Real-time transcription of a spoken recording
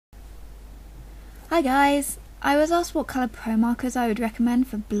Hi guys, I was asked what colour Promarkers I would recommend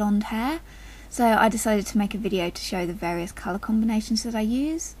for blonde hair, so I decided to make a video to show the various colour combinations that I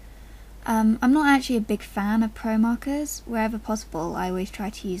use. I'm not actually a big fan of Promarkers. Wherever possible I always try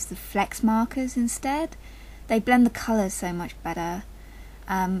to use the flex markers instead. They blend the colours so much better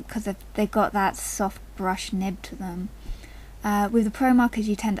because they've got that soft brush nib to them. With the Promarkers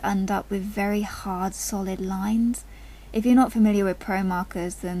you tend to end up with very hard solid lines. If you're not familiar with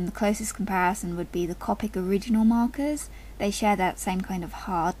Promarkers, then the closest comparison would be the Copic original markers. They share that same kind of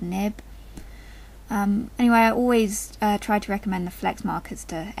hard nib. Anyway, I always try to recommend the flex markers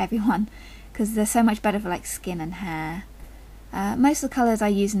to everyone because they're so much better for like skin and hair. Most of the colours I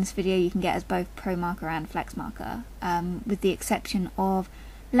use in this video you can get as both Promarker and flex marker, with the exception of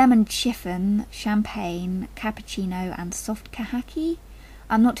lemon chiffon, champagne, cappuccino and soft khaki.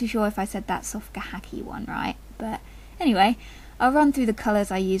 I'm not too sure if I said that soft khaki one right, but anyway, I'll run through the colours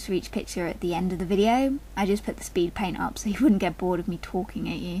I use for each picture at the end of the video. I just put the speed paint up so you wouldn't get bored of me talking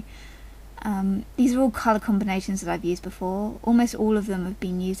at you. These are all colour combinations that I've used before. Almost all of them have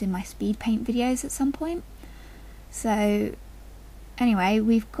been used in my speed paint videos at some point. So anyway,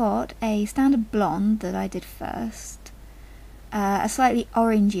 we've got a standard blonde that I did first, a slightly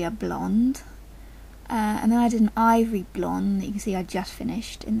orangier blonde, and then I did an ivory blonde that you can see I just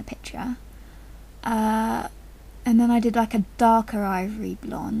finished in the picture. And then I did like a darker ivory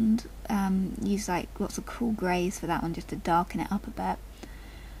blonde, used like lots of cool greys for that one just to darken it up a bit.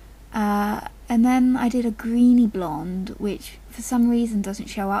 And then I did a greeny blonde, which for some reason doesn't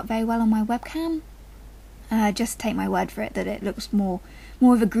show up very well on my webcam. Just take my word for it that it looks more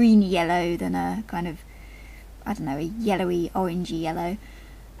of a green yellow than a kind of, I don't know, a yellowy orangey yellow.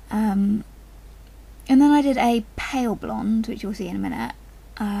 And then I did a pale blonde, which you'll see in a minute.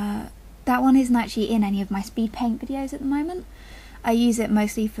 That one isn't actually in any of my speed paint videos at the moment. I use it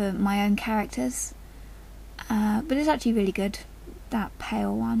mostly for my own characters, but it's actually really good, that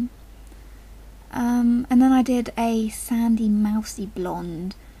pale one. And then I did a sandy mousey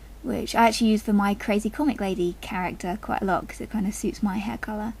blonde, which I actually use for my crazy comic lady character quite a lot because it kind of suits my hair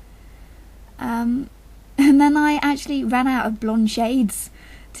colour. And then I actually ran out of blonde shades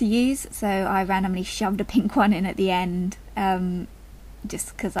to use, so I randomly shoved a pink one in at the end,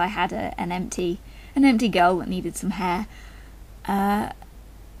 just because I had an empty girl that needed some hair.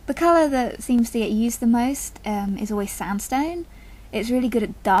 The colour that seems to get used the most is always sandstone. It's really good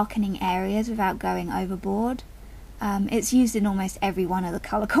at darkening areas without going overboard. It's used in almost every one of the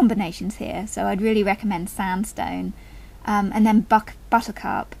colour combinations here, so I'd really recommend sandstone, and then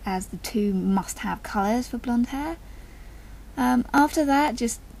buttercup as the two must-have colours for blonde hair. After that,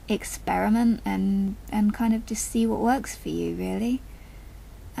 just experiment and kind of just see what works for you, really.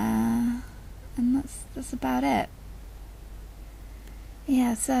 And that's about it.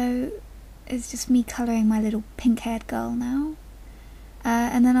 Yeah, so it's just me colouring my little pink-haired girl now.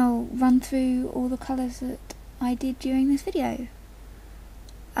 And then I'll run through all the colours that I did during this video.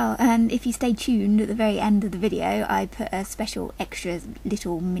 Oh, and if you stay tuned, at the very end of the video I put a special extra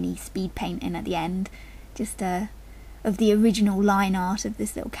little mini speed paint in at the end, just of the original line art of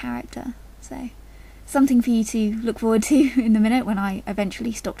this little character. So something for you to look forward to in a minute when I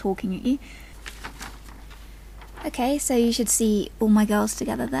eventually stop talking at you. Okay, so you should see all my girls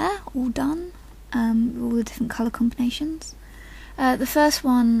together there, all done, all the different colour combinations. The first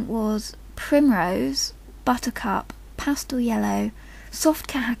one was primrose, buttercup, pastel yellow, soft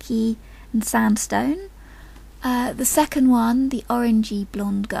khaki and sandstone. The second one, the orangey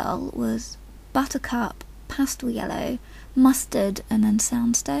blonde girl, was buttercup, pastel yellow, mustard and then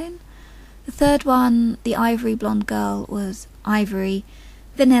sandstone. The third one, the ivory blonde girl, was ivory,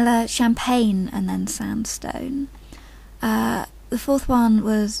 vanilla, champagne and then sandstone. The fourth one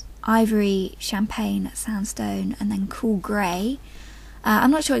was ivory, champagne, sandstone and then cool grey.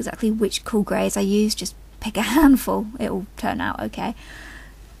 I'm not sure exactly which cool greys I used, just pick a handful, it will turn out okay.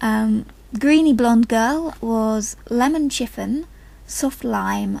 Greeny blonde girl was lemon chiffon, soft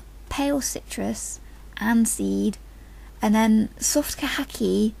lime, pale citrus, aniseed, and then soft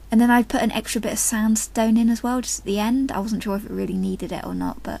khaki, and then I put an extra bit of sandstone in as well, just at the end. I wasn't sure if it really needed it or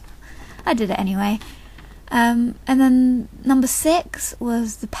not, but I did it anyway. And then number 6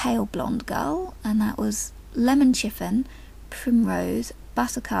 was the pale blonde girl, and that was lemon chiffon, primrose,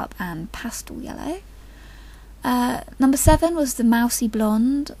 buttercup and pastel yellow. Number 7 was the mousey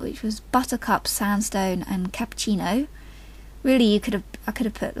blonde, which was buttercup, sandstone and cappuccino. Really, I could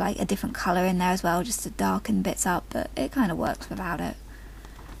have put like a different colour in there as well, just to darken bits up, but it kind of works without it.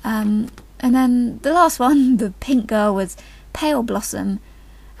 And then the last one, the pink girl, was pale blossom,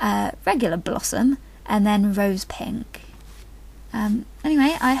 regular blossom, and then rose pink.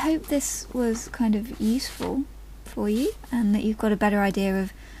 Anyway, I hope this was kind of useful for you and that you've got a better idea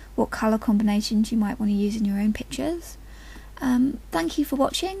of what colour combinations you might want to use in your own pictures. Thank you for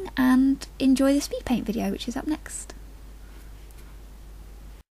watching and enjoy the speed paint video, which is up next.